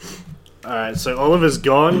Alright, so Oliver's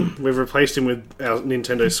gone. We've replaced him with our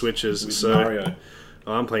Nintendo Switches. With so Mario.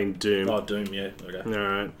 Oh, I'm playing Doom. Oh, Doom, yeah. Okay.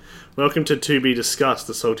 Alright. Welcome to To Be Discussed,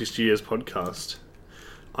 the Salty Studios podcast.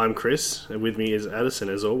 I'm Chris, and with me is Addison,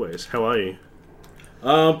 as always. How are you?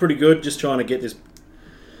 Pretty good. Just trying to get this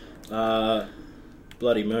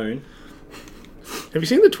bloody moon. Have you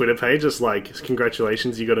seen the Twitter page? It's like,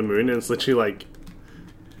 congratulations, you got a moon, and it's literally like,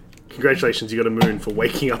 congratulations, you got a moon for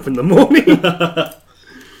waking up in the morning.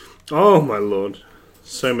 Oh my lord.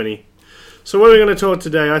 So many. So what are we going to talk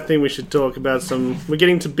today? I think we should talk about we're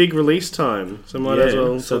getting to big release time. So might as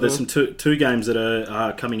well. So there's some two games that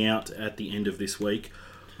are coming out at the end of this week.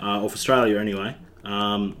 Or for Australia anyway.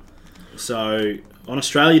 So on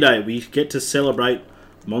Australia Day, we get to celebrate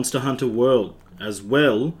Monster Hunter World as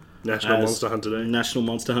well. National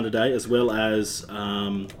Monster Hunter Day, as well as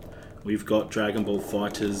we've got Dragon Ball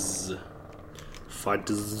Fighters.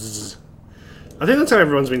 I think that's how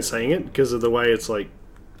everyone's been saying it, because of the way it's like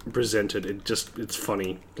presented. It's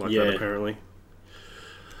funny like that, apparently.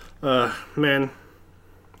 Man,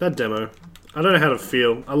 that demo. I don't know how to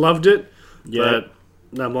feel. I loved it, but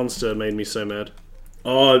that monster made me so mad.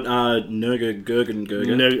 Oh, Nurga Gurgen.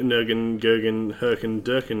 Nurgen Gurgen Herken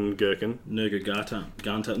Durken Gurken.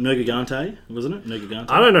 Nergigante, wasn't it? Nergigante.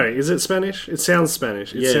 I don't know. Is it Spanish? It sounds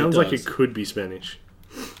Spanish. It sounds like it could be Spanish.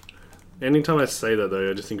 Anytime I say that,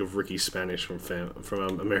 though, I just think of Ricky Spanish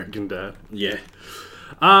from American Dad. Yeah.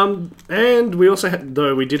 And we also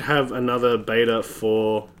we did have another beta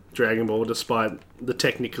for Dragon Ball, despite the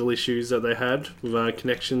technical issues that they had with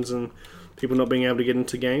connections and people not being able to get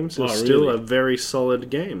into games. It's still a very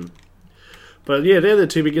solid game. But yeah, they're the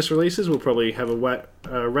two biggest releases. We'll probably have a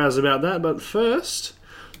razz about that. But first,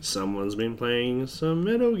 someone's been playing some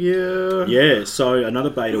Metal Gear. Yeah, so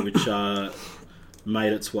another beta which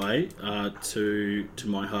made its way to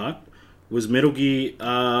my heart was Metal Gear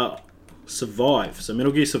Survive. So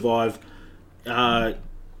Metal Gear Survive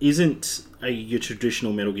isn't your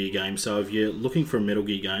traditional Metal Gear game. So if you're looking for a Metal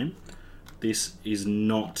Gear game, this is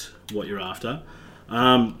not what you're after.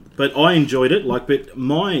 But I enjoyed it. But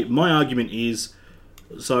my argument is,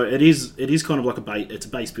 so it is kind of like it's a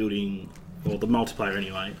base building, or the multiplayer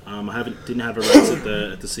anyway. I didn't have a race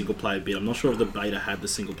at the single player bit. I'm not sure if the beta had the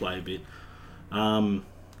single player bit.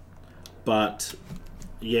 But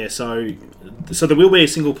yeah, so there will be a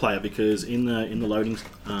single player, because in the loading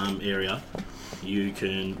area you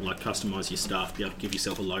can customize your stuff, be able to give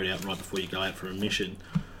yourself a loadout right before you go out for a mission.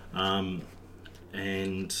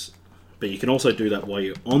 But you can also do that while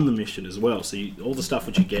you're on the mission as well. So all the stuff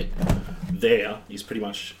which you get there is pretty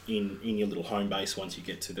much in your little home base once you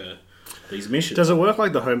get to these missions. Does it work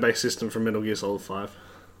like the home base system from Metal Gear Solid 5?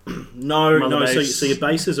 No. So your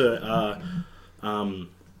bases are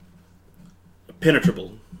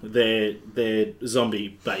penetrable. They're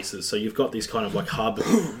zombie bases. So you've got this kind of hub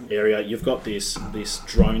area. You've got this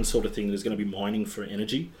drone sort of thing that's going to be mining for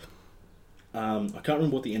energy. I can't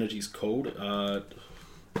remember what the energy is called.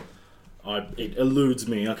 It eludes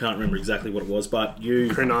me. I can't remember exactly what it was, but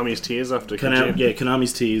Konami's Tears after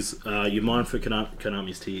Konami's Tears. You mine for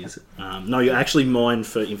Konami's Tears. No, you actually mine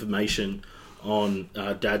for information on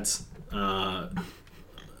Dad's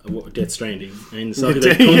Death Stranding, and so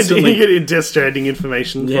they're constantly you get Death Stranding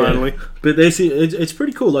information finally. But it's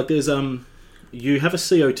pretty cool. There's you have a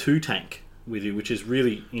CO2 tank with you, which is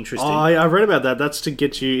really interesting. I read about that. That's to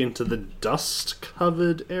get you into the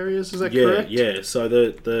dust-covered areas. Is that correct? Yeah. So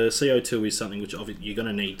the CO2 is something which you're going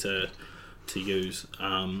to need to use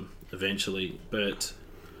eventually. But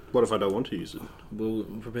what if I don't want to use it? Well,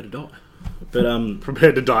 prepare to die. But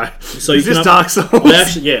prepare to die. So is this Dark Souls?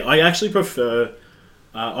 I actually prefer.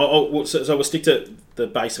 So we'll stick to the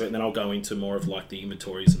base of it, and then I'll go into more of the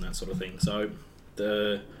inventories and that sort of thing. So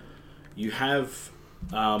you have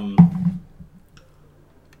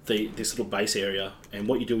this little base area, and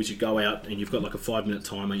what you do is you go out and you've got a 5-minute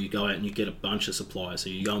timer. You go out and you get a bunch of supplies. So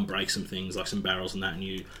you go and break some things, like some barrels and that, and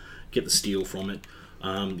you get the steel from it.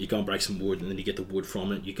 You go and break some wood, and then you get the wood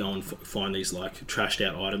from it. You go and find these trashed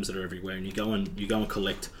out items that are everywhere, and you go and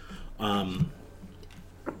collect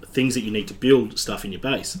things that you need to build stuff in your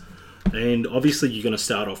base. And obviously you're going to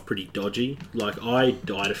start off pretty dodgy. I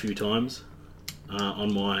died a few times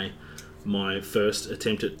on my first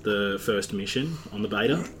attempt at the first mission on the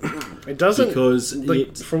beta. It doesn't, because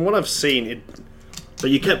from what I've seen, it.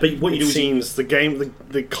 But what you do seems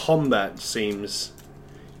the combat seems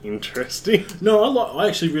interesting. No, I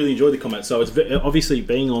actually really enjoy the combat. So it's obviously,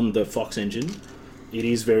 being on the Fox engine, it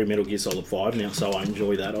is very Metal Gear Solid 5 now. So I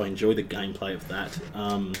enjoy that. I enjoy the gameplay of that,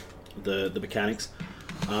 the mechanics,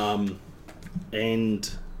 and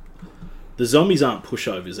the zombies aren't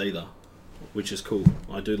pushovers either. which is cool.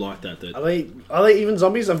 I do like that. Are they even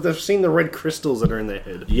zombies? I've seen the red crystals that are in their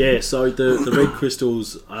head. Yeah, so the red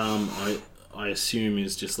crystals, I assume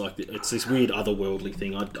is just like it's this weird otherworldly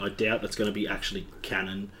thing. I doubt it's going to be actually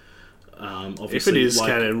canon. Obviously, if it is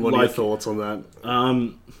canon, what are your thoughts on that?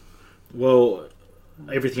 Well,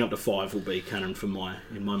 everything up to 5 will be canon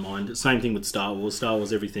in my mind. Same thing with Star Wars. Star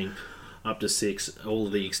Wars, everything up to 6, all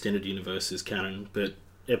of the extended universe is canon, but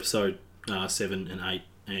Episode 7 and 8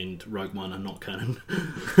 and Rogue One are not canon.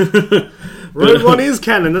 Rogue One is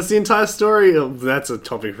canon. That's the entire story. Oh, that's a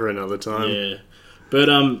topic for another time. Yeah, but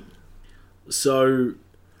so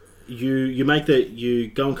you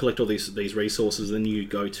go and collect all these resources, then you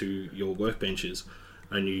go to your workbenches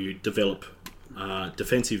and you develop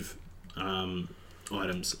defensive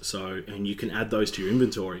items. And you can add those to your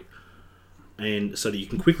inventory, and so that you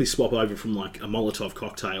can quickly swap over from like a Molotov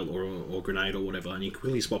cocktail or grenade or whatever, and you can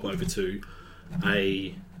quickly swap over to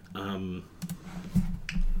a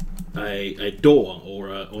door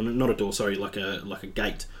or not a door, sorry, like a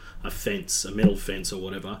gate, a fence, a metal fence or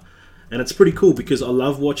whatever. And it's pretty cool because I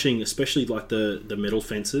love watching, especially like the metal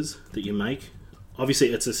fences that you make.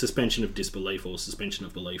 Obviously, it's a suspension of disbelief or suspension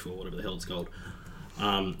of belief or whatever the hell it's called.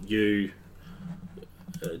 You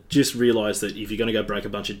just realise that if you're going to go break a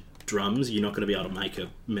bunch of drums, you're not going to be able to make a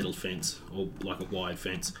metal fence or like a wired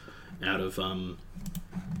fence out of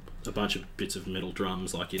a bunch of bits of metal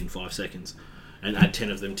drums like in 5 seconds and add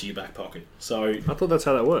 10 of them to your back pocket. So I thought that's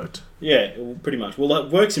how that worked. Yeah, pretty much. Well,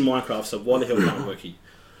 that works in Minecraft, so why the hell can't it work here?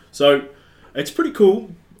 So it's pretty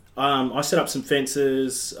cool. I set up some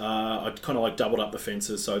fences. I kind of like doubled up the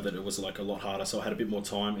fences so that it was like a lot harder, so I had a bit more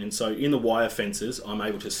time. And so in the wire fences, I'm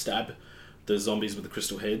able to stab the zombies with the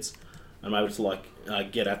crystal heads. I'm able to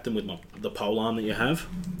like get at them with the pole arm that you have.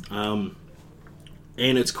 And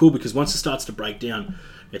it's cool because once it starts to break down,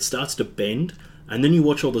 it starts to bend, and then you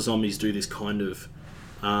watch all the zombies do this kind of...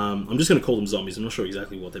 I'm just going to call them zombies. I'm not sure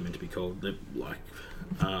exactly what they're meant to be called. They're like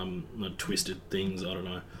twisted things, I don't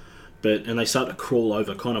know. And they start to crawl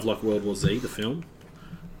over, kind of like World War Z, the film.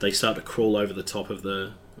 They start to crawl over the top of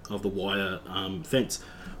the wire fence,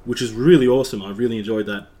 which is really awesome. I really enjoyed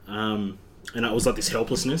that. And it was like this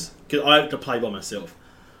helplessness, because I had to play by myself.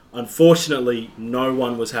 Unfortunately, no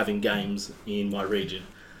one was having games in my region.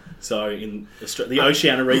 So in the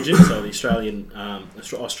Oceania region, so the Australian,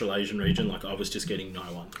 Australasian region, like I was just getting no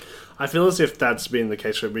one. I feel as if that's been the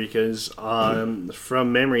case for me because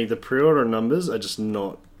from memory, the pre-order numbers are just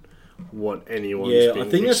not what anyone's been I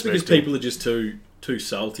think that's expecting. because people are just too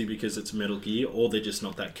salty because it's Metal Gear, or they're just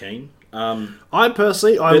not that keen. I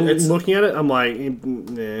personally, I'm looking at it, I'm like,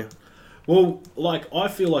 yeah. Well, like I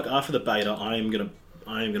feel like after the beta, I am gonna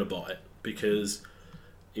buy it because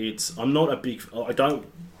I'm not a big.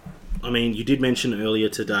 I mean, you did mention earlier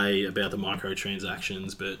today about the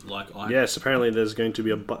microtransactions, but like yes, apparently there's going to be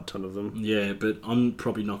a butt ton of them. Yeah, but I'm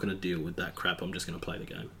probably not going to deal with that crap. I'm just going to play the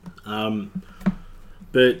game.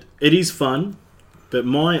 But it is fun. But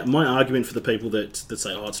my argument for the people that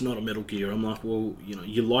say, oh, it's not a Metal Gear, I'm like, well,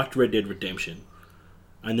 you liked Red Dead Redemption,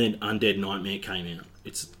 and then Undead Nightmare came out.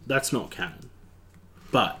 That's not canon.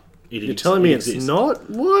 But you're telling me it's not?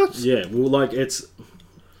 What? Yeah, well, like it's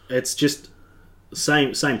just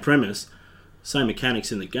same premise, same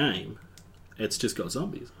mechanics in the game. It's just got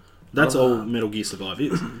zombies. That's all Metal Gear Survive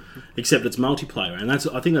is, except it's multiplayer, and I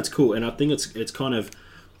think that's cool. And I think it's kind of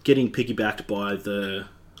getting piggybacked by the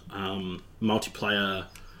multiplayer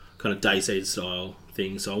kind of DayZ style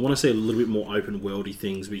thing. So I want to see a little bit more open worldy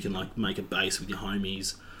things where you can like make a base with your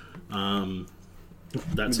homies.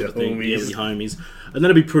 That sort of thing, yeah, with your homies, and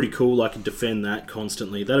that'd be pretty cool. Like defend that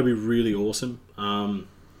constantly. That'd be really awesome.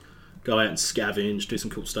 Go out and scavenge, do some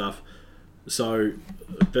cool stuff. So,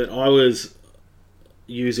 but I was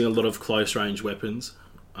using a lot of close range weapons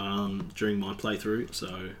during my playthrough,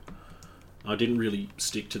 so I didn't really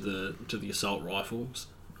stick to the assault rifles.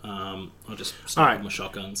 I just stuck with my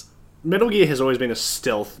shotguns. Metal Gear has always been a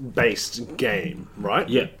stealth based game, right?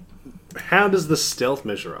 Yeah. How does the stealth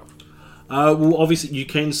measure up? Well, obviously you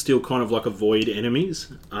can still kind of like avoid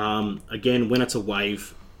enemies. Again, when it's a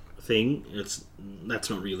wave thing, that's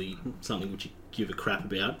not really something which you give a crap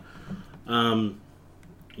about.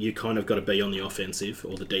 You kind of got to be on the offensive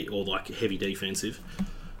or or like heavy defensive,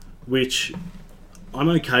 which I'm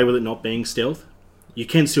okay with it not being stealth. You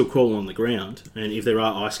can still crawl on the ground, and if there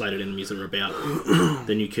are isolated enemies that are about,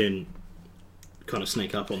 then you can kind of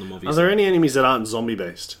sneak up on them. Obviously, are there any enemies that aren't zombie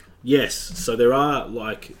based? Yes, so there are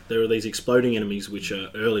these exploding enemies which are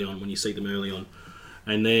early on when you see them early on,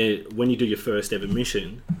 and when you do your first ever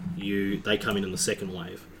mission, they come in the second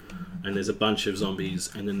wave. and there's a bunch of zombies,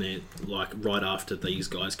 and then they're like right after these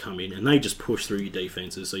guys come in, and they just push through your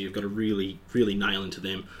defenses. So you've got to really, really nail into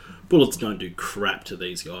them. Bullets don't do crap to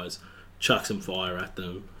these guys. Chuck some fire at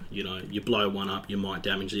them. You know, you blow one up, you might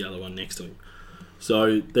damage the other one next to him.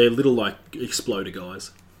 So they're little like exploder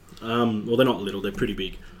guys. Well, they're not little; they're pretty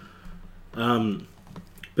big.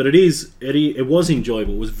 But it was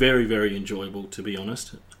enjoyable. It was very, very enjoyable, to be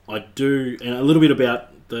honest. And a little bit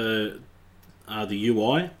about the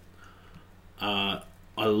UI.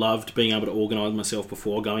 I loved being able to organise myself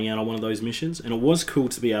before going out on one of those missions, and it was cool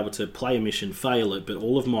to be able to play a mission, fail it, but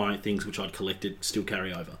all of my things which I'd collected still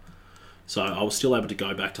carry over. So I was still able to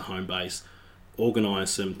go back to home base,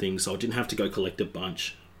 organise some things, so I didn't have to go collect a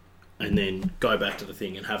bunch and then go back to the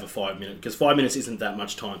thing and have a 5 minute, because 5 minutes isn't that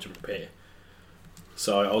much time to prepare.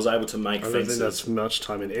 So I was able to make fences. I don't think that's much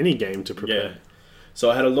time in any game to prepare. Yeah.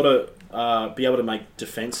 So I had a lot of be able to make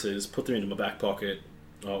defences, put them into my back pocket,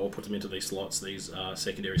 or put them into these slots, these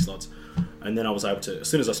secondary slots, and then I was able to, as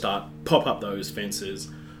soon as I start, pop up those fences,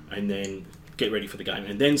 and then get ready for the game,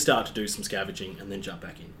 and then start to do some scavenging, and then jump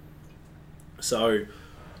back in. So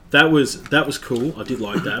that was cool. I did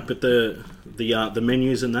like that, but the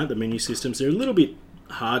menus and the menu systems, they're a little bit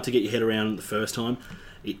hard to get your head around the first time.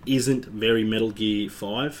 It isn't very Metal Gear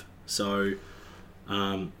 5. So,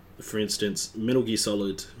 for instance, Metal Gear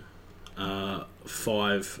Solid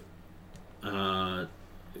 5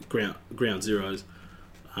 Ground Zeroes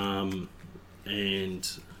and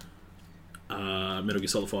Metal Gear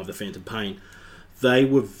Solid 5 The Phantom Pain, they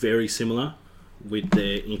were very similar with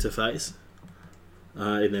their interface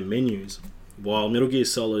in their menus, while Metal Gear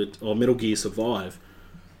Solid or Metal Gear Survive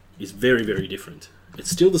is very, very different. It's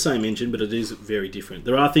still the same engine, but it is very different.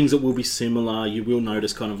 There are things that will be similar. You will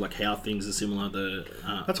notice kind of like how things are similar.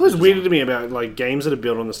 That's always weird to me about like games that are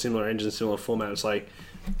built on a similar engine, similar format. It's like,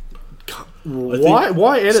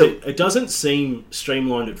 why edit? So it doesn't seem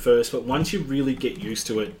streamlined at first, but once you really get used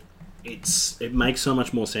to it, it makes so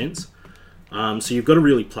much more sense. So you've got to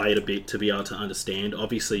really play it a bit to be able to understand,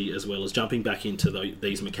 obviously, as well as jumping back into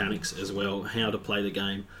these mechanics as well, how to play the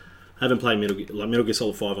game. I haven't played Metal Gear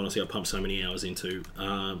Solid 5, honestly, I pumped so many hours into.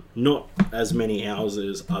 Not as many hours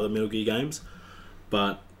as other Metal Gear games,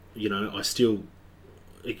 but, you know, I still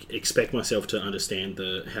expect myself to understand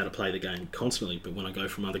how to play the game constantly, but when I go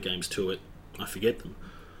from other games to it, I forget them.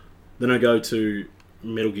 Then I go to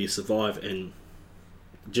Metal Gear Survive, and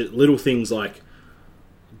just little things like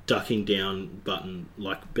ducking down button,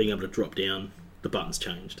 like being able to drop down, the button's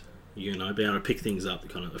changed. You know, being able to pick things up,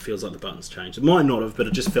 it feels like the button's changed. It might not have, but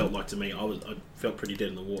it just felt like to me, I felt pretty dead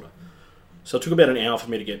in the water. So it took about an hour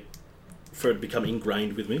for it to become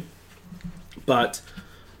ingrained with me. But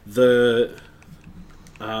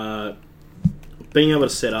being able to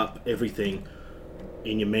set up everything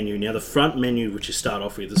in your menu. Now, the front menu, which you start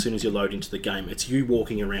off with, as soon as you load into the game, it's you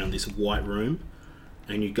walking around this white room,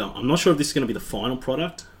 and you go. I'm not sure if this is going to be the final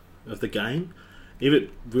product of the game. If it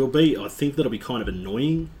will be, I think that'll be kind of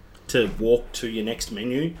annoying to walk to your next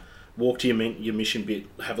menu, walk to your mission bit,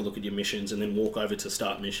 have a look at your missions, and then walk over to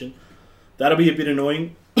start mission. That'll be a bit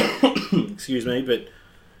annoying. Excuse me, but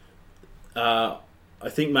I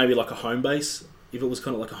think maybe like a home base. If it was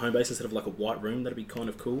kind of like a home base instead of like a white room, that'd be kind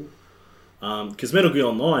of cool. Because Metal Gear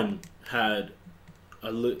Online it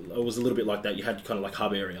was a little bit like that. You had kind of like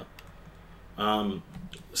hub area. And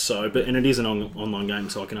it is an online game,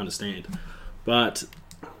 so I can understand. But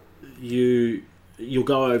you'll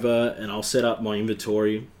go over, and I'll set up my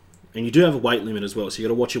inventory, and you do have a weight limit as well. So you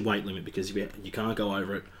got to watch your weight limit because you can't go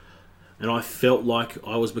over it. And I felt like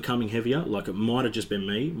I was becoming heavier. Like it might have just been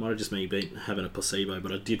me, having a placebo,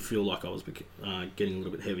 but I did feel like I was getting a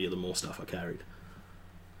little bit heavier the more stuff I carried.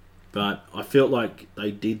 But I felt like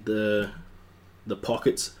they did the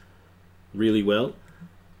pockets really well.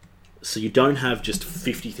 So you don't have just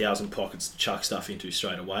 50,000 pockets to chuck stuff into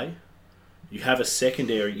straight away. You have a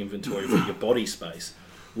secondary inventory for your body space,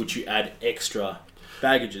 which you add extra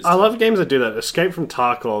baggages. I love games that do that. Escape from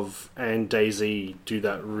Tarkov and DayZ do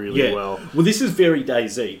that really well. Well, this is very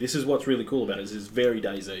DayZ. This is what's really cool about it. It's very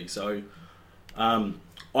DayZ. So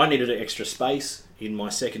I needed an extra space in my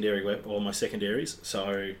secondaries.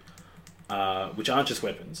 So which aren't just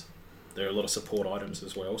weapons. There are a lot of support items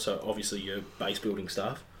as well. So obviously your base building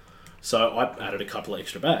stuff. So I added a couple of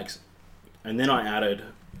extra bags, and then I added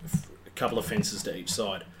a couple of fences to each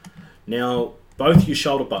side. Now, both your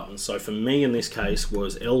shoulder buttons, so for me in this case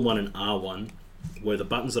was L1 and R1, were the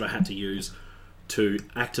buttons that I had to use to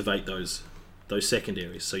activate those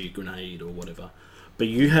secondaries, so your grenade or whatever. But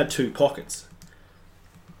you had two pockets,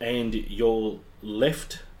 and your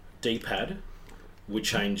left D-pad would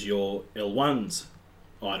change your L1's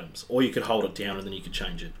items, or you could hold it down and then you could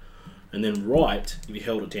change it. and then right, if you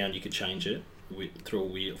held it down, you could change it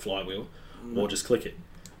through a flywheel, or just click it.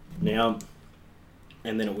 Now,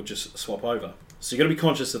 and then it would just swap over. So you got to be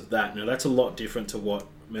conscious of that. Now that's a lot different to what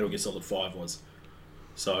Metal Gear Solid 5 was.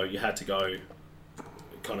 So you had to go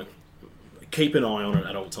kind of keep an eye on it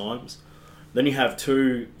at all times. Then you have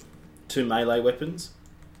two melee weapons,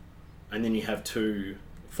 and then you have 2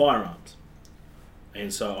 firearms.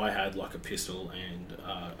 And so I had like a pistol and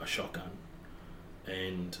a shotgun,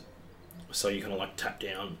 and so you kind of like tap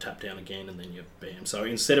down again, and then you bam. So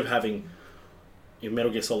instead of having in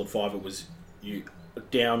Metal Gear Solid 5, it was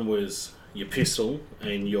down was your pistol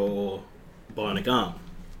and your bionic arm,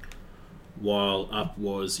 while up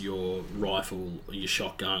was your rifle, your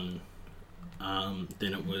shotgun.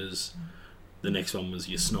 Then it was the next one was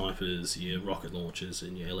your snipers, your rocket launchers,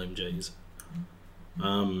 and your LMGs.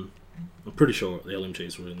 I'm pretty sure the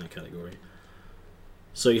LMGs were in that category.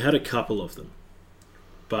 So you had a couple of them.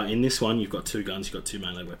 But in this one, you've got 2 guns, you've got 2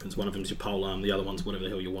 melee weapons. One of them's your polearm, the other one's whatever the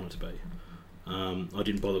hell you want it to be. I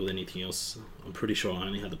didn't bother with anything else. I'm pretty sure I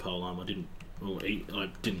only had the polearm. I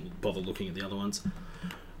didn't bother looking at the other ones.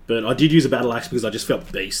 But I did use a battle axe because I just felt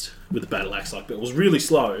beast with the battle axe. Like, it was really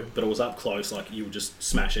slow, but it was up close. Like, you would just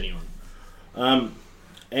smash anyone.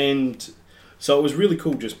 And so it was really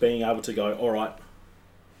cool just being able to go, all right,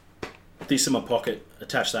 this in my pocket,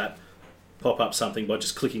 attach that, pop up something by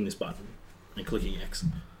just clicking this button and clicking X.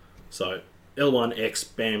 So L1 X,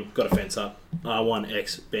 bam, got a fence up. R1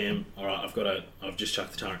 X, bam. All right, I've just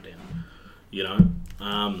chucked the turret down. You know,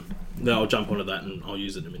 then I'll jump onto that and I'll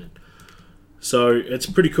use it in a minute. So it's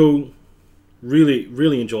pretty cool, really,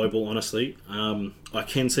 really enjoyable. Honestly, I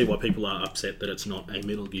can see why people are upset that it's not a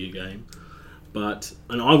Metal Gear game,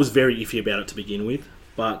 and I was very iffy about it to begin with,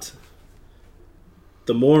 but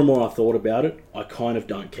the more and more I thought about it, I kind of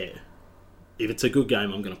don't care. If it's a good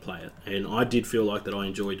game, I'm going to play it. And I did feel like that I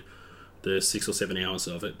enjoyed the 6 or 7 hours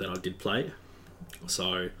of it that I did play.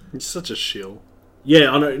 So it's such a shill.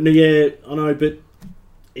 Yeah, I know. Yeah, I know. But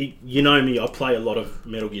you know me, I play a lot of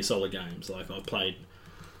Metal Gear Solid games. Like I played.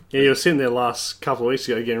 Yeah, you were sitting there last couple of weeks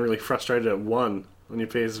ago getting really frustrated at 1 on your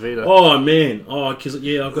PS Vita. Oh man, because I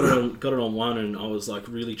got it on 1, and I was like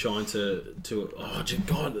really trying to. Oh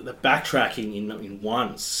God, the backtracking in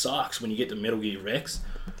 1 sucks when you get to Metal Gear Rex.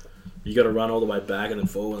 You got to run all the way back and then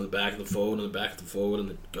forward and then back and then forward and then back and then forward, and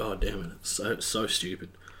then god damn it, it's so stupid.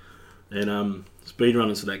 And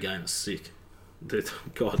speedrunners for that game are sick. They've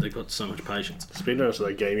got so much patience. Speedrunners for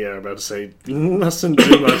that game, yeah, I'm about to say, mustn't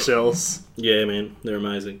do much else. Yeah, man, they're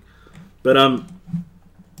amazing. But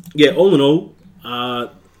yeah, all in all,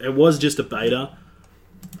 it was just a beta.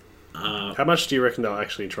 How much do you reckon they'll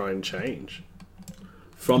actually try and change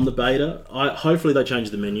from the beta? Hopefully they change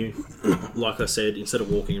the menu. Like I said, instead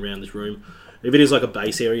of walking around this room, if it is like a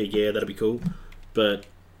base area, yeah, that'd be cool. But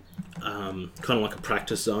kind of like a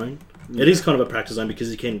practice zone. Yeah. It is kind of a practice zone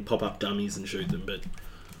because you can pop up dummies and shoot them, but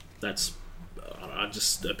that's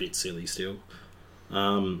just a bit silly still.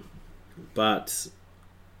 But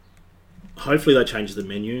hopefully they change the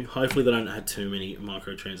menu. Hopefully they don't add too many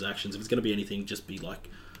microtransactions. If it's going to be anything, just be like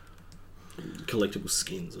collectible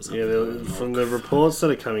skins or something. Yeah, from the reports that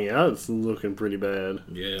are coming out, it's looking pretty bad.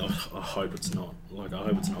 Yeah, I hope it's not. Like, I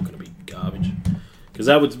hope it's not going to be garbage, because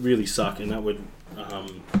that would really suck, and that would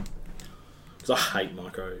because I hate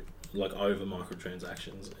over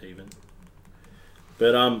microtransactions even.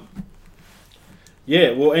 But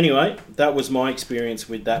yeah. Well, anyway, that was my experience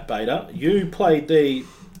with that beta. You played the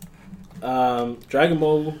Dragon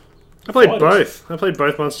Ball. I played both. I played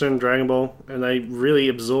both Monster and Dragon Ball, and they really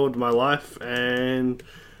absorbed my life. And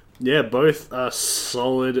yeah, both are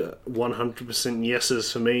solid 100%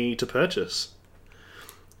 yeses for me to purchase.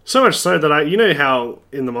 So much so that you know how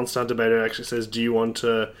in the Monster Hunter beta it actually says, do you want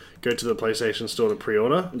to go to the PlayStation Store to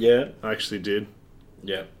pre-order? Yeah. I actually did.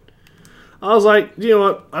 Yeah. I was like, you know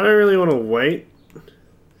what? I don't really want to wait.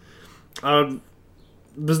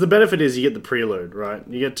 Because the benefit is you get the preload, right?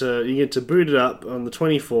 You get to boot it up on the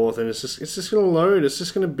 24th, and it's just going to load. It's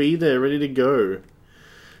just going to be there, ready to go.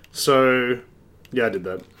 So, yeah, I did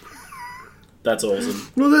that. That's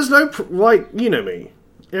awesome. Well, there's no you know me.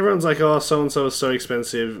 Everyone's like, oh, so and so is so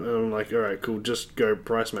expensive, and I'm like, all right, cool, just go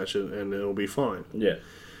price match it, and it'll be fine. Yeah.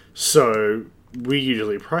 So we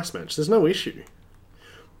usually price match. There's no issue,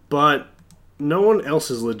 but no one else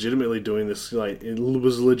is legitimately doing this. Like, it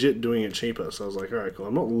was legit doing it cheaper. So I was like, all right, cool.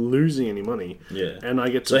 I'm not losing any money. Yeah. And I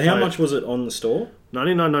get to. So how much was it on the store?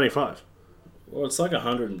 $99.95. Well, it's like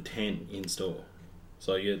 $110 in store.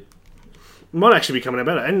 So you might actually be coming out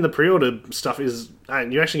better. And the pre-order stuff is,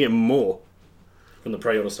 and you actually get more from the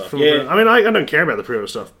pre-order stuff. Yeah. I mean, I don't care about the pre-order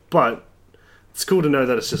stuff, but it's cool to know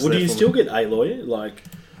that it's just. Well, do you still get Aloy? Like,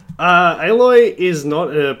 Aloy is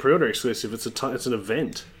not a pre-order exclusive. It's an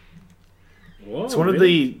event. Whoa, It's one of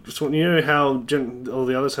the. It's one, you know how all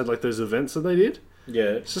the others had like those events that they did. Yeah.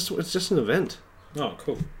 It's just an event. Oh,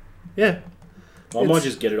 cool. Yeah. I might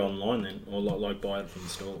just get it online then, or like buy it from the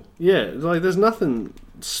store. Yeah, like there's nothing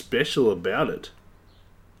special about it.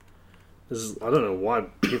 I don't know why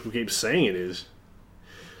people keep saying it is.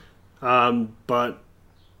 But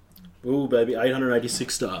Ooh, baby,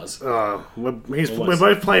 886 stars. we're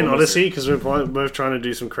both playing Odyssey because we're both trying to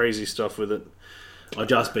do some crazy stuff with it. I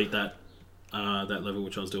just beat that level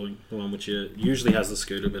which I was doing, the one which usually has the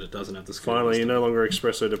scooter, but it doesn't have the scooter. Finally, you're no longer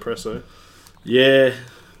espresso depresso. Yeah,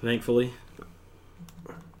 thankfully.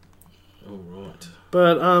 All right.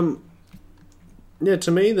 But yeah, to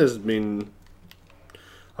me,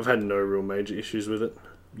 I've had no real major issues with it.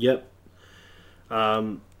 Yep.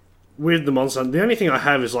 With the Monster Hunter, the only thing I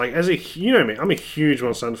have is like, you know me, I'm a huge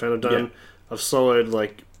Monster Hunter fan. I've soloed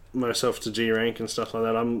like myself to G rank and stuff like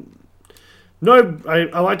that.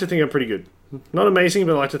 I like to think I'm pretty good. Not amazing,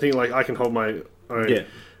 but I like to think like I can hold my own. Yeah.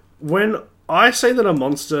 When I say that a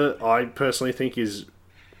monster, I personally think is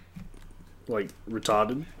like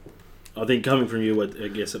retarded. I think coming from you, I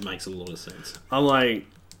guess it makes a lot of sense. I'm like,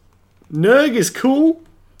 Nurg is cool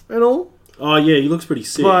and all. Oh yeah, he looks pretty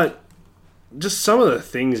sick. But just some of the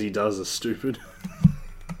things he does are stupid.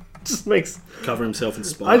 Just makes... Cover himself in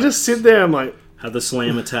spikes. I just sit there, I'm like... Have the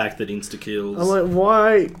slam attack that insta-kills. I'm like,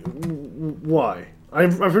 why? Why? I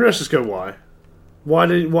pretty much just go, why?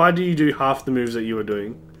 Why do you do half the moves that you were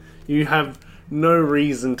doing? You have no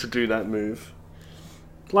reason to do that move.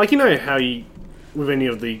 Like, you know how with any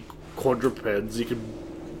of the quadrupeds, you could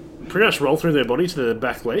pretty much roll through their body to their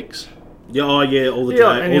back legs? Yeah, oh yeah, all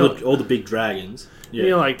the big dragons. Yeah. And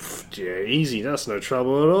you're like, yeah, easy, that's no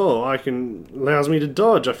trouble at all. Allows me to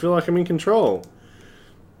dodge. I feel like I'm in control.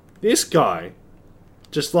 This guy,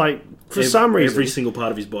 just like, for some reason... Every single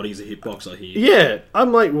part of his body is a hitbox, I hear. Yeah,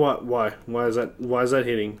 I'm like, what? Why? Why is that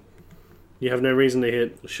hitting? You have no reason to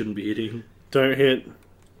hit. I shouldn't be hitting. Don't hit.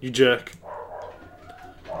 You jerk.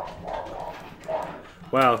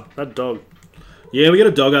 Wow, that dog. Yeah, we got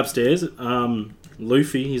a dog upstairs.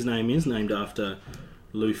 Luffy, his name is, named after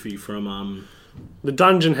Luffy from... The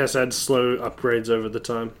dungeon has had slow upgrades over the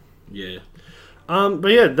time. Yeah. But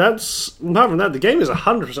yeah, apart from that, the game is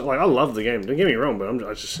 100%, like, I love the game, don't get me wrong, but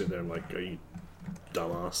I just sit there and I'm like, you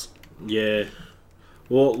dumbass. Yeah.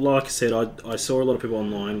 Well, like I said, I saw a lot of people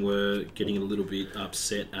online were getting a little bit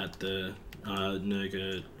upset at the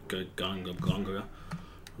Nurga Gunga,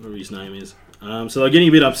 whatever his name is. So they're getting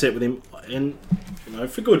a bit upset with him, and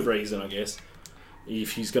for good reason, I guess.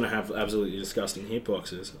 If he's going to have absolutely disgusting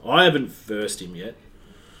hitboxes, I haven't versed him yet.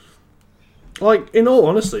 Like, in all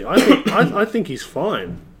honesty, I think he's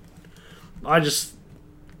fine. I just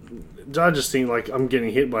think like I'm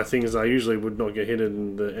getting hit by things I usually would not get hit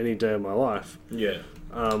in any day of my life. Yeah.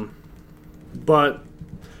 But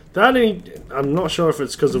I'm not sure if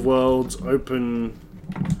it's because of World's open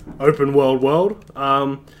world.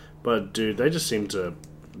 But dude, they just seem to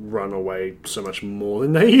run away so much more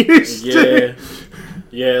than they used to.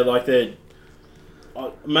 Yeah, like they're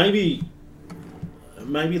maybe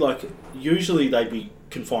like usually they'd be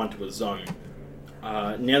confined to a zone.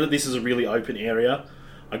 Now that this is a really open area,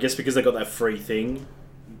 I guess because they got that free thing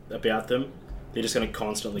about them, they're just going to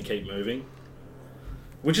constantly keep moving,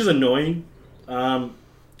 which is annoying. I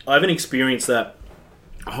haven't experienced that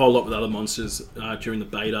a whole lot with other monsters during the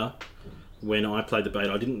beta. When I played the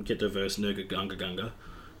beta, I didn't get to verse Nurga Gunga,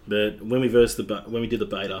 but when we did the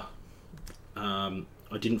beta,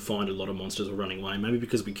 I didn't find a lot of monsters were running away. Maybe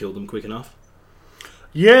because we killed them quick enough.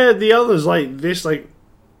 Yeah, the others like this, like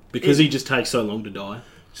because he just takes so long to die.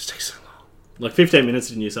 Just takes so long. Like 15 minutes,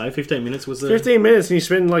 didn't you say? 15 minutes was the 15 minutes, and you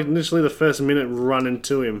spend like literally the first minute running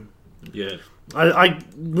to him. Yeah. I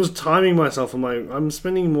was timing myself. I'm like, I'm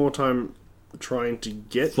spending more time trying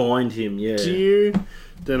to find him, to you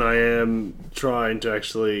than I am trying to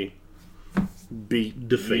actually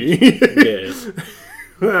defeat you. Yeah.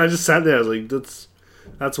 I just sat there. I was like,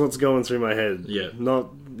 that's what's going through my head. Yeah.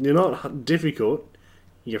 You're not difficult.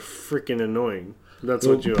 You're freaking annoying. That's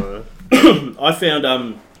what you are. I found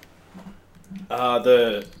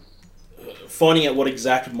the finding out what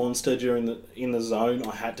exact monster in the zone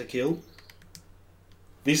I had to kill.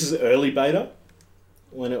 This is early beta.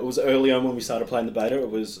 When it was early on when we started playing the beta,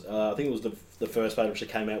 it was I think it was the first beta which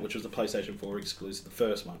came out, which was the PlayStation 4 exclusive, the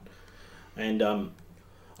first one. And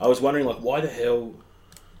I was wondering like where the hell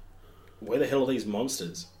are these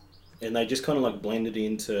monsters? And they just kind of like blended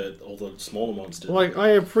into all the smaller monsters. Like, I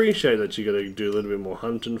appreciate that you got to do a little bit more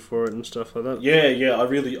hunting for it and stuff like that. Yeah,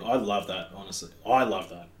 I love that, honestly. I love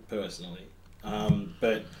that, personally.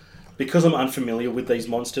 But because I'm unfamiliar with these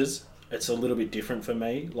monsters, it's a little bit different for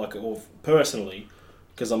me. Like, or personally,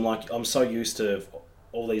 because I'm so used to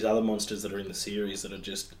all these other monsters that are in the series that are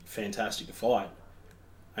just fantastic to fight,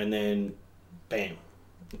 and then, bam,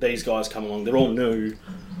 these guys come along. They're all new.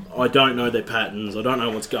 I don't know their patterns. I don't know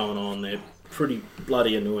what's going on. They're pretty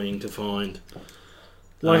bloody annoying to find.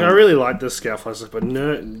 Like, I really like the Scoutflies, but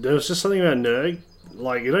there was just something about Nurg.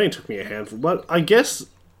 Like, it only took me a handful, but I guess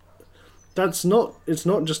it's not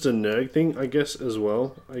just a Nurg thing, I guess, as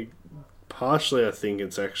well. Partially, I think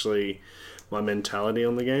it's actually my mentality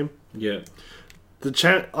on the game. Yeah.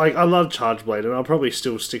 I love Charge Blade, and I'll probably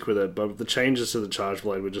still stick with it, but the changes to the Charge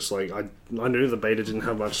Blade were just like, I knew the beta didn't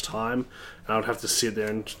have much time, and I would have to sit there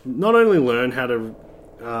and not only learn how to,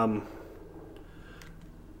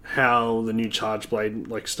 how the new Charge Blade,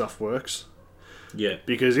 like, stuff works. Yeah.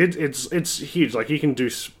 Because it's huge. Like, you can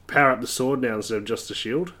power up the sword now instead of just the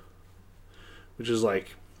shield, which is,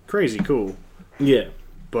 like, crazy cool. Yeah.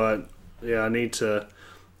 But, yeah,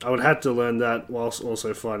 I would have to learn that whilst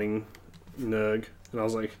also fighting Nurg, and I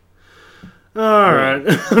was like, alright.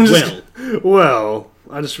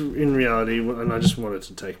 In reality, and I just wanted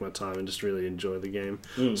to take my time and just really enjoy the game.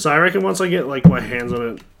 So I reckon once I get, like, my hands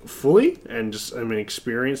on it fully and just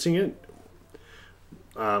experiencing it,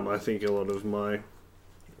 I think a lot of my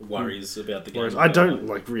worries about the game. I don't,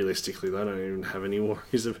 like, realistically, I don't even have any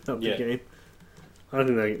worries about the game. I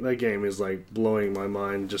think that game is, like, blowing my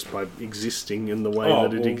mind just by existing in the way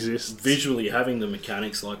that it exists. Visually, having the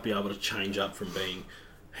mechanics, like, be able to change up from being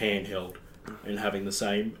handheld and having the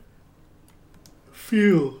same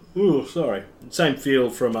feel. Same feel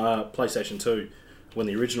from PlayStation 2 when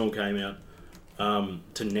the original came out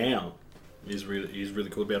to now is really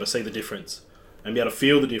cool to be able to see the difference and be able to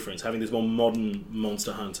feel the difference. Having this more modern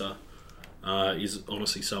Monster Hunter is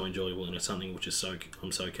honestly so enjoyable, and it's something which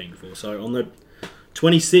I'm so keen for. So on the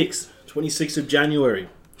 26th of January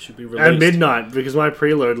should be released at midnight, because my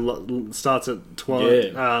preload starts at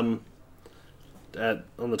 12. On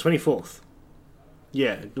the 24th.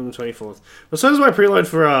 Yeah, on the 24th. But so does my preload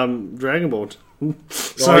for Dragon Ball.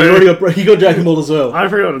 So you got Dragon Ball as well. I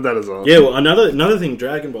preloaded that as well. Yeah, well, another thing,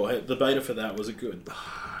 Dragon Ball, the beta for that was a good.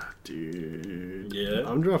 Dude. Yeah.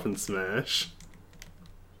 I'm dropping Smash.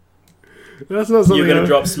 That's not something. You're going to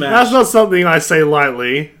drop Smash. That's not something I say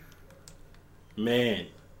lightly. Man.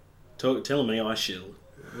 Telling me I shill.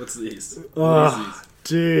 What's this?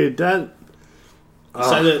 Dude, that...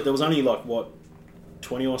 So there was only,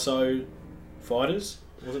 20 or so fighters?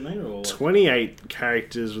 Wasn't there? Or 28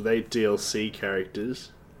 characters with 8 DLC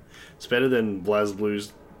characters. It's better than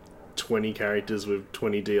BlazBlue's 20 characters with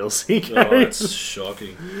 20 DLC characters. Oh, that's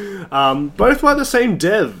shocking. Both by the same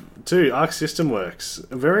dev, too. Arc System Works.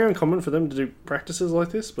 Very uncommon for them to do practices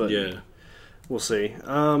like this, but yeah, we'll see.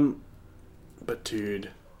 But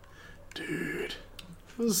dude, it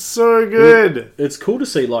was so good. It's cool to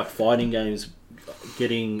see fighting games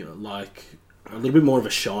getting a little bit more of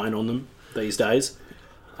a shine on them these days.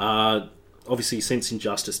 Obviously, since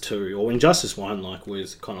Injustice 2 or Injustice 1,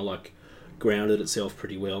 was kind of grounded itself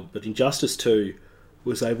pretty well, but Injustice 2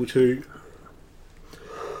 was able to.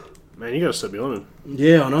 Man, you gotta stop yawning.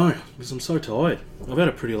 Yeah, I know, because I'm so tired. I've had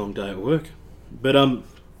a pretty long day at work, but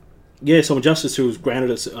yeah. So Injustice 2 was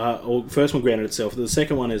grounded first one grounded itself. The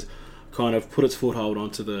second one is kind of put its foothold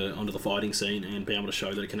onto the fighting scene and be able to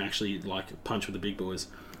show that it can actually punch with the big boys.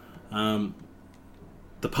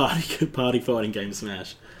 The party fighting game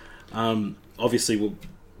Smash. Obviously,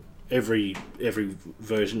 every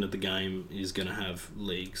version of the game is going to have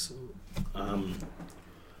leagues.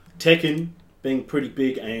 Tekken being pretty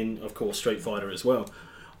big, and of course Street Fighter as well.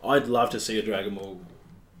 I'd love to see a Dragon Ball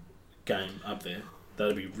game up there.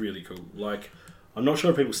 That'd be really cool. I'm not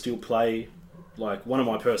sure if people still play. One of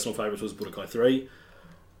my personal favourites was Budokai 3.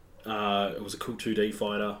 It was a cool 2D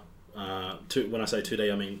fighter. When I say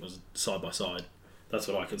 2D, I mean it was side by side. That's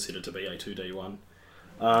what I consider to be a 2D one.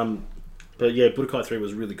 But yeah, Budokai 3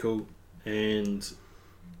 was really cool, and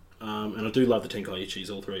I do love the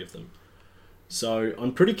Tenkaichis, all three of them. So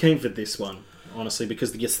I'm pretty keen for this one, honestly,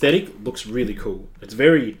 because the aesthetic looks really cool. It's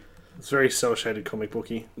very cel-shaded comic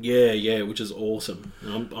booky. Yeah, which is awesome.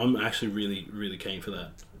 And I'm actually really, really keen for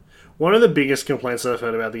that. One of the biggest complaints that I've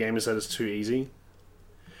heard about the game is that it's too easy.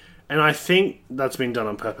 And I think that's been done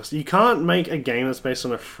on purpose. You can't make a game that's based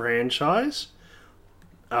on a franchise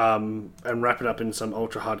and wrap it up in some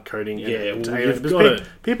ultra-hard coding. Yeah,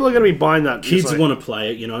 people are going to be buying that. Kids want to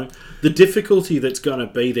play it, The difficulty that's going to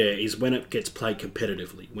be there is when it gets played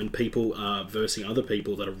competitively, when people are versing other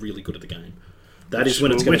people that are really good at the game. That is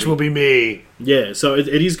when it's going to will be me. Yeah, so it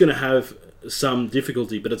is going to have some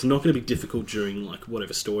difficulty, but it's not going to be difficult during like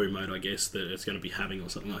whatever story mode I guess that it's going to be having or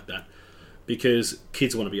something like that, because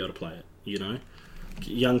kids want to be able to play it. You know,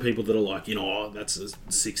 young people that are like, you know, oh, that's a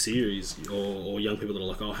sick series, or young people that are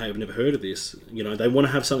like, oh, hey, I've never heard of this. You know, they want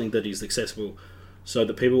to have something that is accessible, so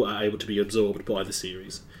that people are able to be absorbed by the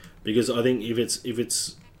series. Because I think if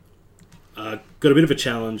it's got a bit of a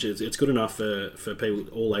challenge, it's good enough for people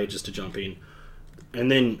all ages to jump in,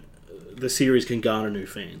 and then the series can garner new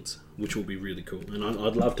fans, which will be really cool. And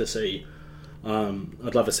I'd love to see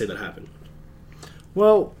that happen.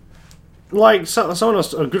 Well, like someone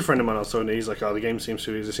else, a good friend of mine, I was talking to, he's like, "Oh, the game seems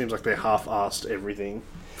too easy. It seems like they half-assed everything."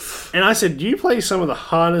 And I said, "You play some of the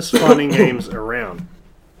hardest fighting games around."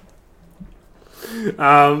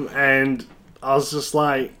 And I was just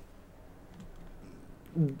like,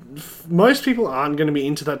 most people aren't going to be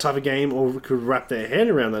into that type of game or could wrap their head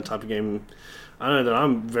around that type of game. I know that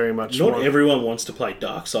I'm very much... Not everyone wants to play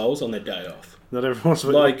Dark Souls on their day off. Not everyone wants to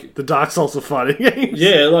play like, the Dark Souls of fighting games.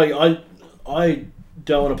 Yeah, like, I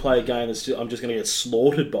don't want to play a game that's I'm just going to get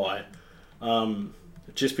slaughtered by,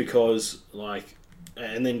 just because, like,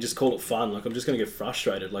 and then just call it fun. Like, I'm just going to get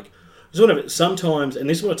frustrated. Like, I just want to... Sometimes, and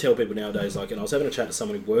this is what I tell people nowadays, like, and I was having a chat to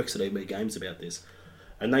someone who works at EB Games about this,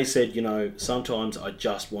 and they said, you know, sometimes I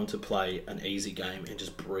just want to play an easy game and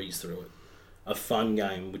just breeze through it. A fun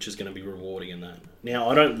game, which is going to be rewarding in that. Now,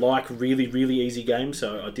 I don't like really, really easy games,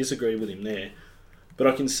 so I disagree with him there. But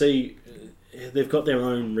I can see they've got their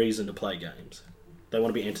own reason to play games. They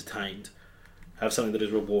want to be entertained, have something that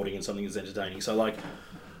is rewarding and something that's entertaining. So, like,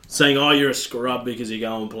 saying, oh, you're a scrub because you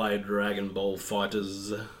go and play Dragon Ball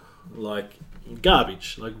Fighters, like,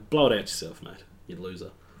 garbage. Like, blow it out yourself, mate, you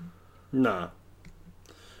loser. Nah.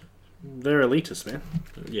 They're elitists, man.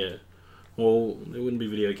 Yeah. Well, there wouldn't be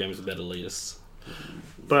video games without elitists.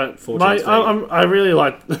 But I really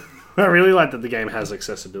like, I really like that the game has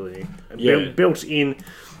accessibility built in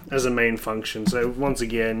as a main function. So once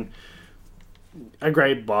again, a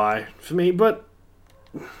great buy for me. But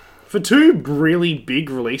for two really big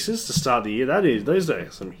releases to start the year, those are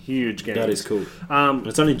some huge games. That is cool.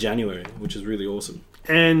 It's only January, which is really awesome.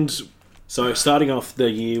 And so starting off the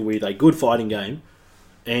year with a good fighting game.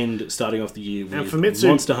 And starting off the year with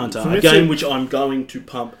Monster Hunter, a game which I'm going to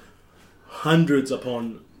pump hundreds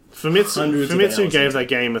upon Famitsu gave that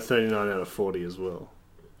game a 39 out of 40 as well.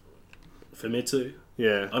 Famitsu?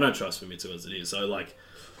 Yeah. I don't trust Famitsu as it is. So, like,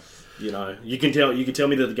 you know, you can tell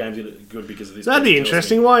me that the game's good because of this. That'd be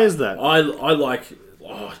interesting. Why is that? I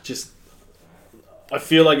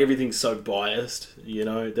feel like everything's so biased, you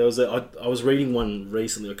know. I was reading one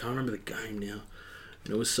recently, I can't remember the game now.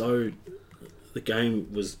 And it was so... The game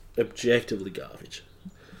was objectively garbage.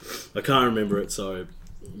 I can't remember it, so,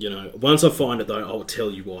 you know, once I find it, though, I'll tell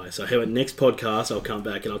you why. So, next podcast, I'll come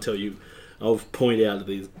back and I'll point out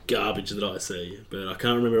the garbage that I see. But I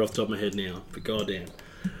can't remember off the top of my head now, but goddamn.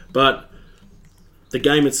 But the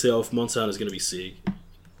game itself, Monster Hunter, is going to be sick.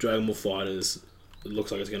 Dragon Ball Fighters, it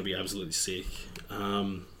looks like it's going to be absolutely sick.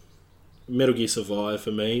 Metal Gear Survive,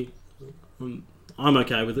 for me, I'm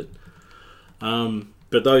okay with it.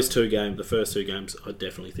 But those two games, the first two games, I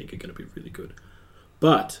definitely think are going to be really good.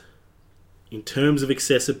 But, in terms of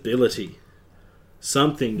accessibility,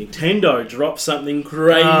 Nintendo dropped something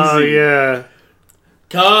crazy. Oh, yeah.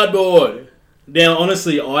 Cardboard. Now,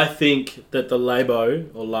 honestly, I think that the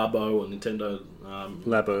Labo, or Nintendo...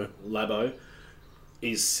 Labo,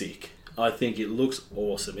 is sick. I think it looks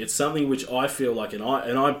awesome. It's something which I feel like, and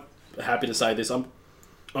I'm happy to say this, I'm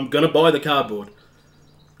going to buy the cardboard.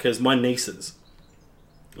 Because my nieces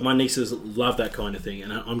love that kind of thing,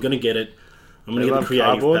 and I'm going to get it. I'm going to get the creative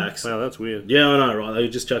cardboard packs. Wow, that's weird. Yeah, I know, right? They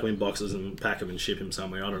just chuck them in boxes and pack them and ship them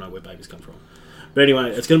somewhere. I don't know where babies come from. But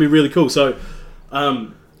anyway, it's going to be really cool. So,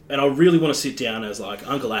 and I really want to sit down as, like,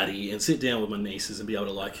 Uncle Addy and sit down with my nieces and be able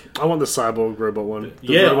to, like... I want the cyborg robot one.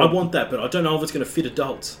 I want that, but I don't know if it's going to fit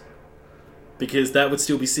adults. Because that would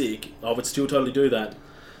still be sick. I would still totally do that.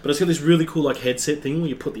 But it's got this really cool, like, headset thing where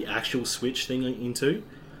you put the actual Switch thing into.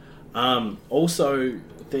 Also,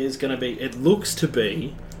 there's going to be... It looks to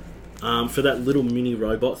be... for that little mini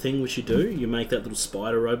robot thing which you do, you make that little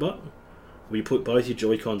spider robot where you put both your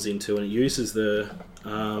Joy-Cons into, and it uses the...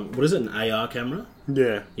 what is it, an AR camera?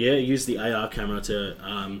 Yeah. Yeah, it uses the AR camera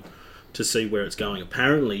to see where it's going.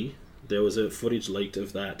 Apparently, there was a footage leaked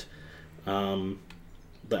of that. The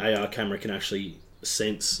AR camera can actually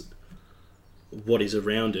sense what is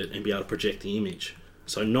around it and be able to project the image.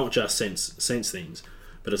 So not just sense things,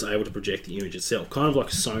 but it's able to project the image itself. Kind of like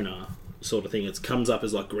a sonar sort of thing. It comes up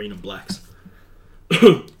as like green and blacks.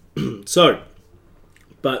 So,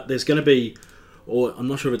 but there's going to be, or I'm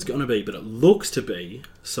not sure if it's going to be, but it looks to be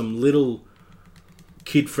some little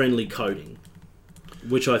kid-friendly coding,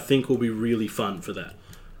 which I think will be really fun for that.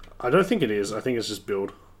 I don't think it is. I think it's just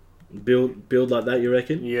build. Build like that, you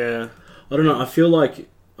reckon? Yeah. I don't know. I feel like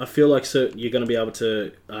so you're going to be able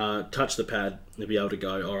to touch the pad and be able to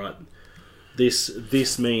go, all right,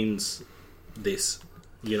 this means this,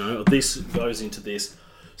 this goes into this.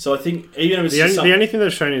 So I think even if it's the only thing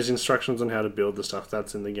they've shown is instructions on how to build the stuff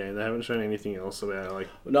that's in the game. They haven't shown anything else about like.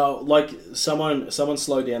 No, like someone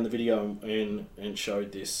slowed down the video and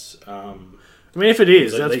showed this. I mean, if it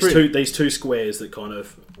is, that's these two squares that kind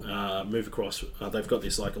of move across. They've got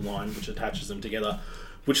this like a line which attaches them together,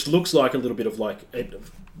 which looks like a little bit of like. It'd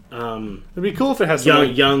be cool if it has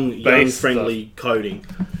young friendly coding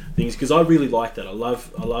things, because I really like that. I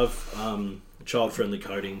love child friendly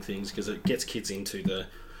coding things because it gets kids into the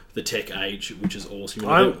tech age, which is awesome.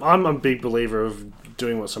 I'm a big believer of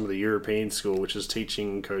doing what some of the European school, which is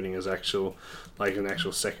teaching coding as an actual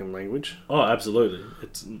second language. Oh, absolutely!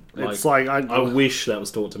 It's like I wish that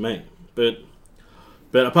was taught to me, but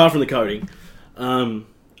apart from the coding,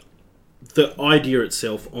 the idea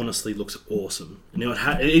itself honestly looks awesome. Now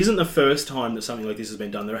it isn't the first time that something like this has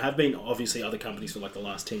been done. There have been obviously other companies for like the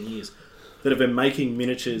last 10 years that have been making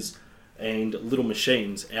miniatures and little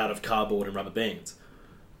machines out of cardboard and rubber bands.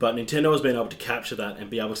 But Nintendo has been able to capture that and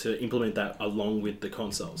be able to implement that along with the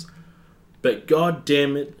consoles. But god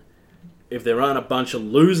damn it, if there aren't a bunch of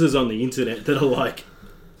losers on the internet that are like,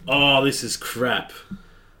 oh, this is crap.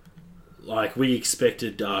 Like, we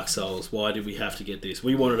expected Dark Souls. Why did we have to get this?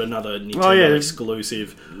 We wanted another Nintendo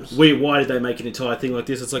exclusive. Why did they make an entire thing like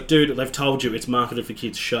this? It's like, dude, they've told you it's marketed for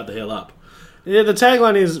kids. Shut the hell up. Yeah, the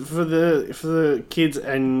tagline is for the kids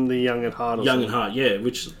and the young at heart. Young at heart, yeah.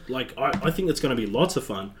 Which, like, I think that's going to be lots of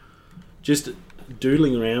fun. Just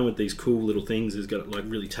doodling around with these cool little things is going to, like,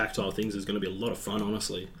 really tactile things is going to be a lot of fun,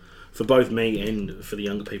 honestly, for both me and for the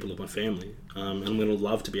younger people of my family. And I'm going to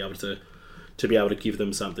love to be able to give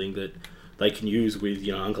them something that they can use with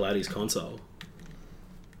Uncle Addy's console.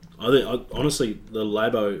 I think honestly the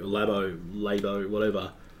Labo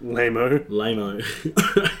whatever. Lamo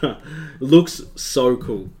looks so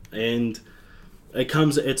cool, and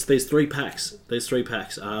there's three packs.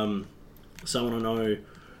 Someone I know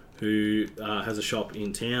who has a shop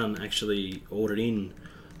in town actually ordered in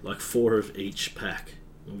like 4 of each pack,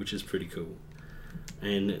 which is pretty cool.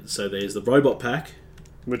 And so there's the robot pack,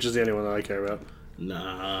 which is the only one that I care about.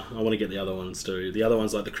 Nah, I want to get the other ones too. The other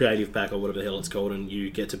one's like the creative pack or whatever the hell it's called, and you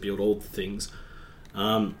get to build all the things.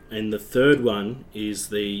 And the third one is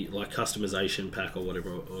the like customization pack or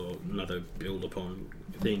whatever, or another build upon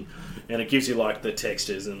thing, and it gives you like the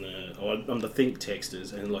textures and the think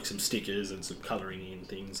textures and like some stickers and some colouring in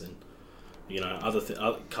things and other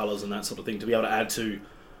colours and that sort of thing to be able to add to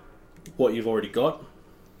what you've already got.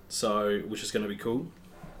 So, which is going to be cool.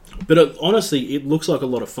 But honestly, it looks like a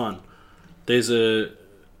lot of fun. There's a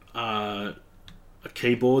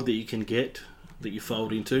keyboard that you can get that you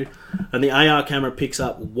fold into, and the AR camera picks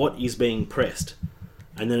up what is being pressed,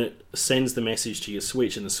 and then it sends the message to your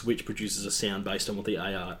Switch, and the Switch produces a sound based on what the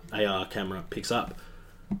AR camera picks up.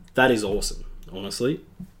 That is awesome, honestly.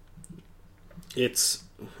 It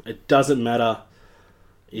doesn't matter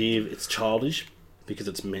if it's childish, because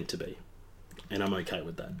it's meant to be. And I'm okay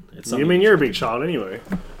with that. You mean you're a big child anyway?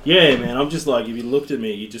 Yeah, man. I'm just like, if you looked at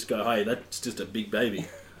me, you just go, hey, that's just a big baby.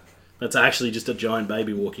 That's actually just a giant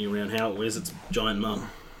baby walking around. Where's its giant mum?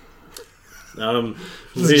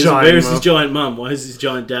 Where's his giant mum? Why does his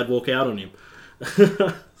giant dad walk out on him?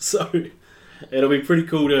 So, it'll be pretty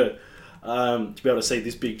cool to be able to see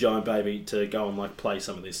this big giant baby to go and like play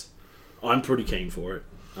some of this. I'm pretty keen for it.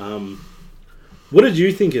 What did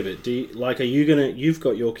you think of it? You've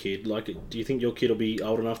got your kid. Like, do you think your kid will be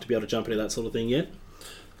old enough to be able to jump into that sort of thing yet?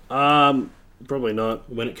 Probably not.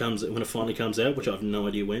 When it finally comes out, which I have no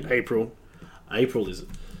idea when. April is it?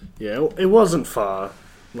 Yeah, it wasn't far.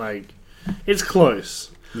 Like, it's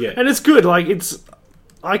close. Yeah, and it's good. Like,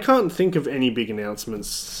 I can't think of any big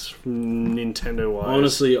announcements Nintendo-wise.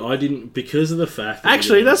 Honestly, I didn't, because of the fact that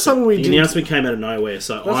actually that's something the announcement came out of nowhere.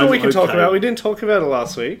 So that's what we can talk about. We didn't talk about it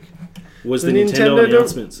last week. Was the Nintendo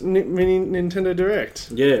announcements? Mini Nintendo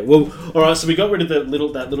Direct. Yeah, well, alright, so we got rid of that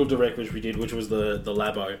little Direct which we did, which was the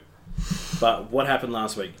Labo. But what happened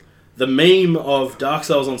last week? The meme of Dark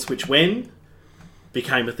Souls on Switch when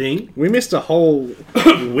became a thing. We missed a whole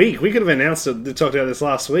week. We could have announced it, talked about this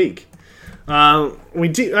last week. We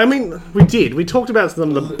did. I mean, we did. We talked about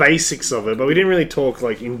some of the basics of it, but we didn't really talk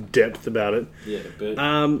like in depth about it. Yeah,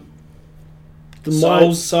 but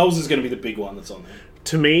Souls is going to be the big one that's on there.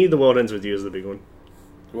 To me, The World Ends With You is the big one.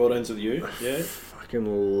 The World Ends With You? Yeah. I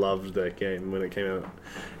fucking loved that game when it came out.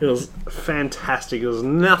 It was fantastic. There was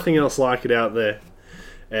nothing else like it out there.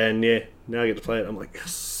 And yeah, now I get to play it. I'm like,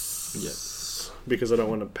 yes, because I don't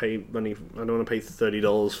want to pay money. I don't want to pay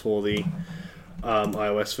 $30 for the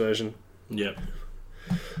iOS version. Yeah.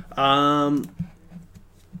 Hyrule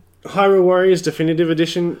Warriors Definitive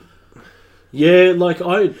Edition. Yeah, like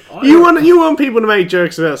You want people to make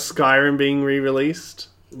jokes about Skyrim being re-released?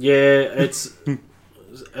 Yeah, it's it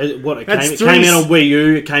came out on Wii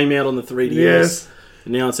U. It came out on the 3DS. Yes.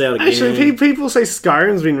 And now it's out again. Actually, people say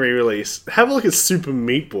Skyrim's been re-released. Have a look at Super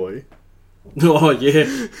Meat Boy. Oh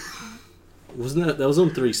yeah, wasn't that was on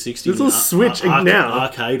 360? It's on Switch now.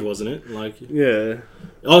 Arcade, wasn't it? Like Yeah.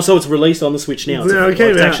 oh, so it's released on the Switch now. No, it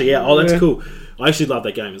came it's out. actually out. Oh, that's Yeah. cool. I actually love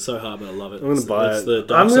that game. It's so hard, but I love it. I'm gonna buy it.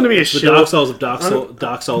 The I'm gonna be a the shill. Dark Souls of Dark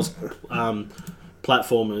Souls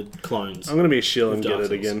platformer clones. I'm gonna be a shill and get Dark it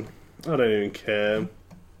Souls. again. I don't even care.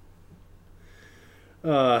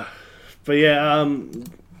 But yeah,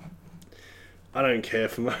 I don't care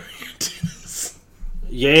for Mario Tennis.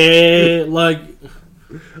 Yeah, like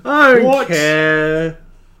I don't What? care.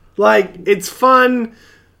 Like, it's fun.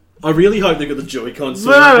 I really hope they got the Joy-Con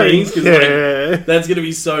But I don't things because care. that's gonna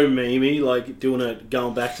be so memey. Like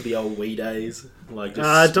going back to the old Wii days. Like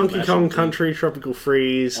just Donkey smashing Kong things. Country Tropical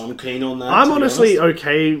Freeze. I'm keen on that. I'm to be honestly honest.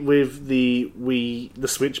 okay with the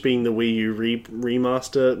Switch being the Wii U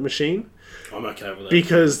remaster machine I'm okay with that.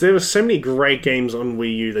 because there were so many great games on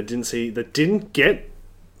Wii U that didn't get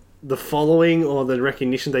the following or the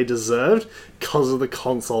recognition they deserved because of the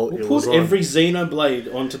console it was Put on. every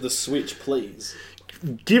Xenoblade onto the Switch, please.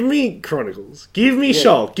 Give me Chronicles. Give me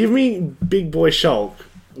Shulk. Give me Big Boy Shulk.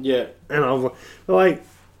 Yeah. And I'm like,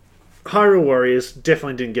 Hyrule Warriors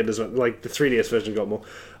definitely didn't get as much. Like, the 3DS version got more.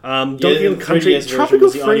 Donkey Kong Country, 3DS version Tropical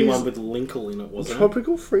was the only Freeze. one with Linkle in it, wasn't it?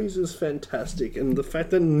 Tropical Freeze is fantastic, and the fact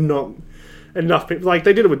that not enough people, like,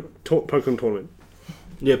 they did it with Pokemon Tournament.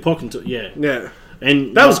 Yeah, Pokemon. Yeah, Yeah.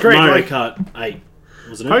 and That was great, Mario like- Kart 8,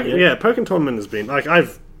 wasn't it? Yeah, Pokemon Tournament has been, like,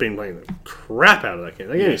 I've been playing the crap out of that game.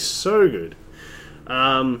 That game is so good.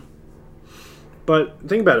 But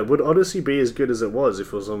think about it, would Odyssey be as good as it was if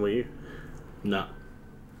it was on Wii U? No,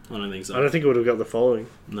 I don't think so. I don't think it would have got the following.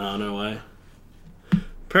 No way.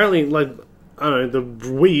 Apparently, like, I don't know, the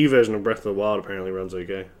Wii U version of Breath of the Wild apparently runs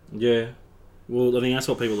okay. Yeah. Well, I think that's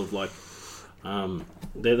what people have like.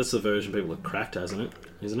 That's the version people have cracked, hasn't it?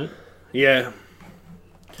 Isn't it? Yeah.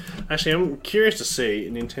 Actually, I'm curious to see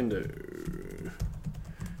Nintendo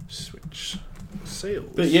Switch sales.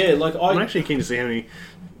 But yeah, like I'm actually keen to see how many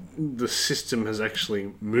the system has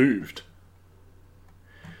actually moved.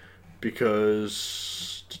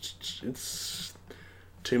 Because it's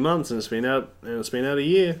 2 months and it's been out a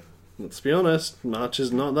year. Let's be honest, March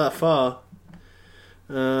is not that far.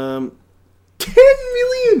 10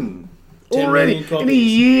 million 10 already million in a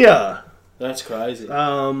copies. year. That's crazy.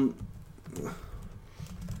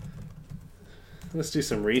 Let's do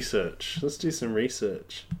some research.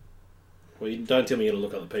 Well, you don't tell me you're gonna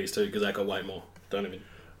look up the PS2 because that got way more. Don't even.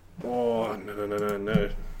 Oh, no.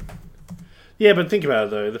 Yeah, but think about it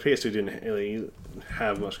though. The PS2 didn't really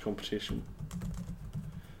have much competition.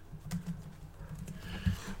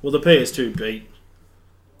 Well, the PS2 beat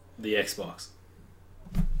the Xbox.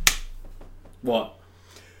 What?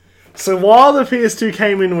 So while the PS2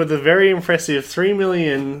 came in with a very impressive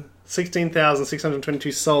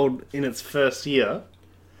 3,016,622 sold in its first year,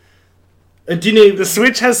 It didn't even. the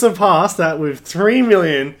Switch has surpassed that with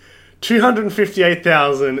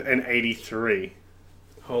 3,258,083.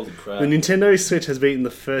 Holy crap! The Nintendo Switch has beaten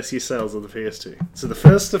the first year sales of the PS2. So the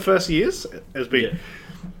first years has been. Yeah.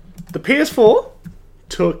 The PS4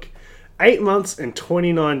 took 8 months and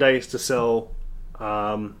 29 days to sell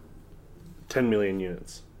 10 million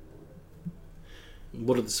units.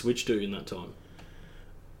 What did the Switch do in that time?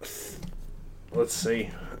 Let's see.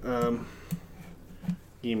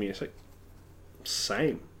 Give me a sec.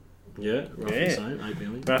 Same. Yeah, roughly Yeah. the same. 8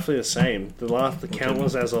 million. Roughly the same. The count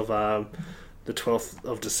was as of the 12th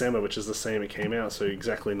of December, which is the same it came out, so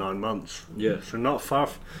exactly 9 months. Yeah. So not far.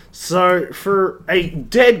 So for a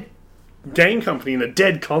dead game company and a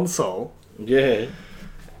dead console, Yeah.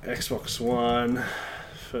 Xbox One,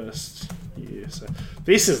 first year. So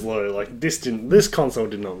this is low. Like this console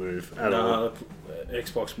did not move at all. No,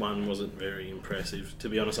 Xbox One wasn't very impressive, to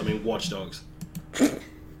be honest. I mean, Watch Dogs.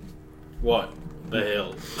 What the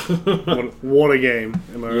hell? What a game!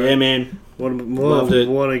 Am I right? Yeah, man. Loved it.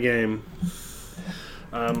 What a game!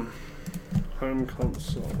 Home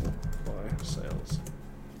console by sales.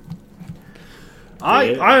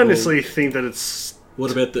 I honestly think that it's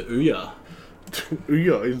What about the Ouya?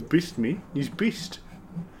 Ouya is beast me. He's beast.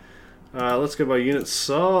 Let's go by units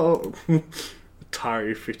sold.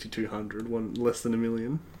 Atari 5200, one less than a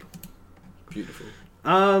million. Beautiful.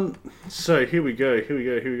 So here we go.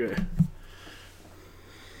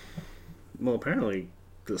 Well, apparently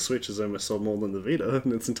the Switch has almost sold more than the Vita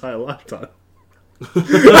in its entire lifetime.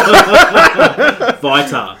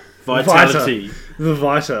 Vitality. The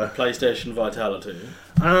Vita. PlayStation Vitality.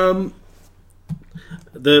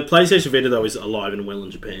 The PlayStation Vita, though, is alive and well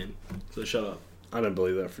in Japan. So shut up. I don't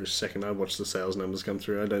believe that for a second. I watched the sales numbers come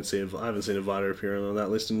through. I haven't seen a Vita appearing on that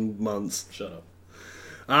list in months. Shut up.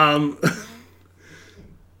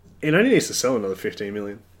 It only needs to sell another 15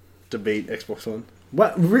 million to beat Xbox One.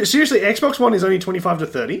 What? Seriously, Xbox One is only 25 to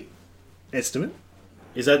 30 estimate.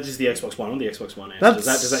 Is that just the Xbox One or the Xbox One S?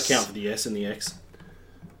 Does that count for the S and the X?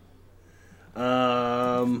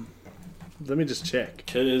 Let me just check.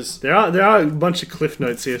 Because There are a bunch of cliff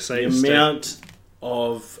notes here the saying amount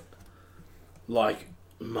of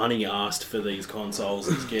money asked for these consoles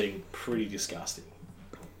is getting pretty disgusting.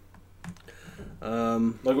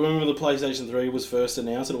 Remember the PlayStation 3 was first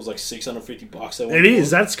announced and it was like $650. It is.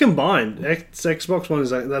 That's combined. Xbox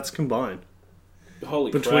One that's combined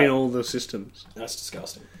Holy between crap. all the systems. That's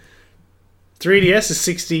disgusting. 3DS is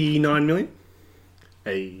 69 million.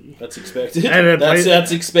 Hey. That's expected. And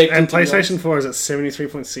that's expected. And to be PlayStation honest. 4 is at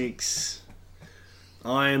 73.6.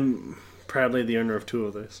 I'm proudly the owner of two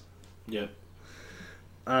of those. Yeah.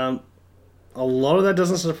 A lot of that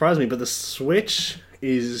doesn't surprise me, but the Switch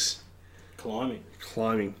is Climbing.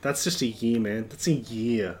 That's just a year, man. That's a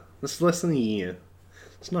year. That's less than a year.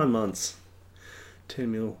 It's 9 months.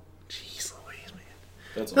 10 mil. Jeez Louise,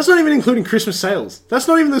 man. That's not even including Christmas sales. That's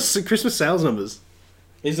not even the Christmas sales numbers.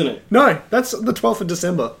 Isn't it? No, that's the 12th of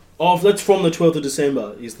December. Oh, that's from the 12th of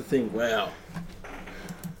December is the thing. Wow.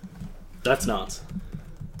 That's nuts.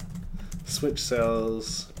 Switch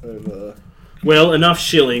sales over... Well, enough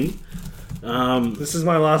shilling. This is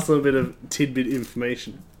my last little bit of tidbit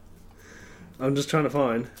information. I'm just trying to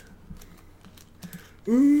find...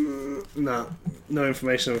 no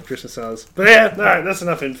information on Christmas sales. But yeah, no, that's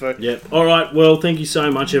enough info. Yep. All right. Well, thank you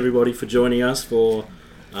so much, everybody, for joining us for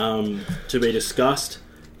To Be Discussed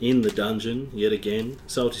in the Dungeon yet again.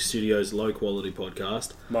 Salty Studios' low quality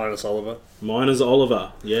podcast. Minus Oliver. Minus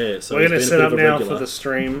Oliver. Yeah. So We're going to he's set been a up bit of a now regular. for the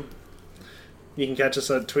stream. You can catch us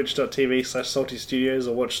at twitch.tv/Salty Studios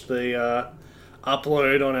or watch the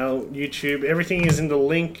upload on our YouTube. Everything is in the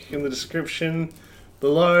link in the description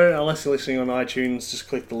below. Unless you're listening on iTunes, just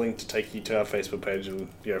click the link to take you to our Facebook page and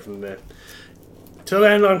go from there. Till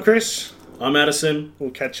then, I'm Chris. I'm Addison.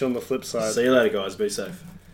 We'll catch you on the flip side. See you later, guys. Be safe.